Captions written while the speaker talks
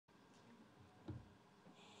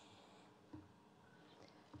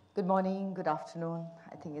Good morning, good afternoon.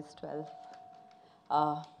 I think it's 12.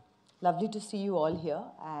 Uh, Lovely to see you all here,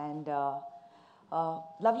 and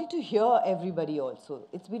lovely to hear everybody also.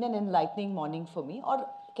 It's been an enlightening morning for me, or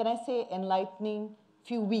can I say enlightening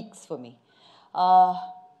few weeks for me. Uh,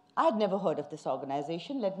 I had never heard of this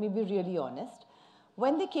organization, let me be really honest.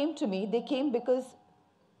 When they came to me, they came because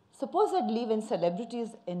supposedly when celebrities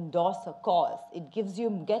endorse a cause, it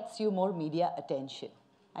gets you more media attention.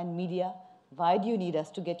 And media, why do you need us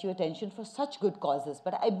to get you attention for such good causes?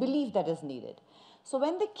 But I believe that is needed. So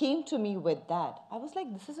when they came to me with that, I was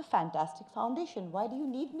like, this is a fantastic foundation. Why do you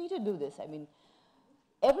need me to do this? I mean,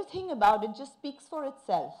 everything about it just speaks for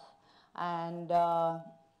itself. And,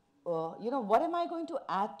 what am I going to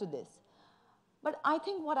add to this? But I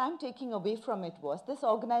think what I'm taking away from it was this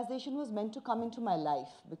organization was meant to come into my life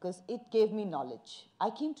because it gave me knowledge. I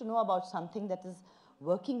came to know about something that is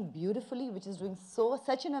working beautifully, which is doing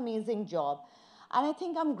such an amazing job. And I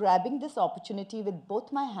think I'm grabbing this opportunity with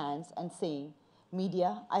both my hands and saying,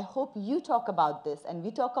 media, I hope you talk about this and we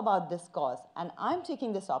talk about this cause. And I'm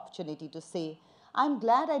taking this opportunity to say, I'm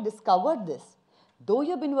glad I discovered this. Though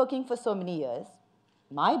you've been working for so many years,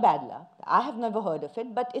 my bad luck. I have never heard of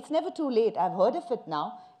it, but it's never too late. I've heard of it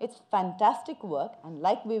now. It's fantastic work. And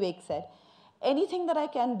like Vivek said, anything that I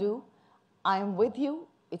can do, I'm with you.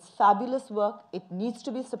 It's fabulous work. It needs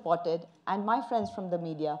to be supported. And my friends from the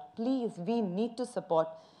media, please, we need to support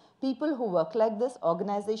people who work like this,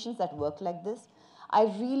 organizations that work like this. I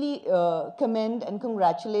really commend and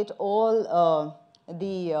congratulate all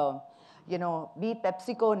be it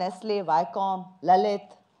PepsiCo, Nestle, Viacom, Lalit,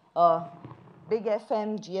 Big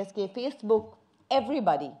FM, GSK, Facebook,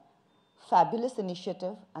 everybody. Fabulous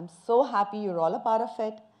initiative. I'm so happy you're all a part of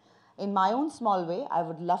it. In my own small way, I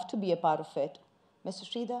would love to be a part of it. Mr.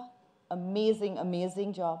 Sridhar, amazing,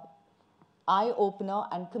 amazing job. Eye-opener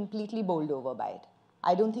and completely bowled over by it.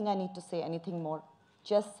 I don't think I need to say anything more.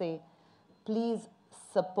 Just say, please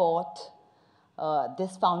support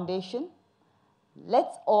this foundation.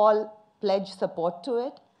 Let's all pledge support to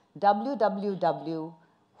it.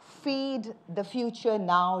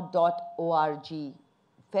 www.feedthefuturenow.org.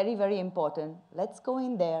 Very, very important. Let's go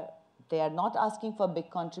in there. They are not asking for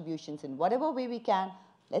big contributions. In whatever way we can,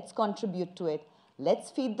 let's contribute to it.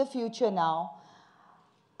 Let's feed the future now.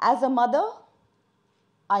 As a mother,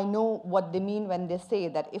 I know what they mean when they say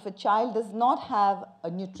that if a child does not have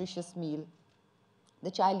a nutritious meal,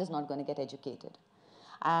 the child is not going to get educated.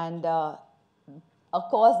 And a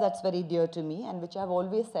cause that's very dear to me and which I've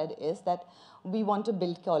always said is that we want to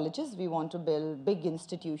build colleges, we want to build big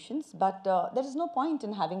institutions, but there is no point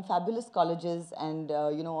in having fabulous colleges and,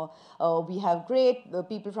 we have great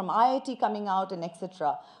people from IIT coming out and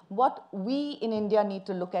etc. What we in India need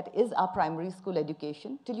to look at is our primary school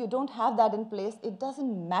education. Till you don't have that in place, it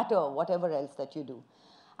doesn't matter whatever else that you do.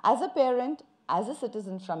 As a parent, as a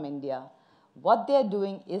citizen from India, what they're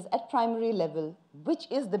doing is at primary level, which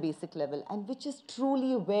is the basic level, and which is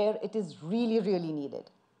truly where it is really, really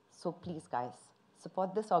needed. So please, guys,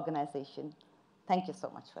 support this organization. Thank you so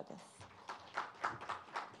much for this.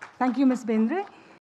 Thank you, Ms. Bendre.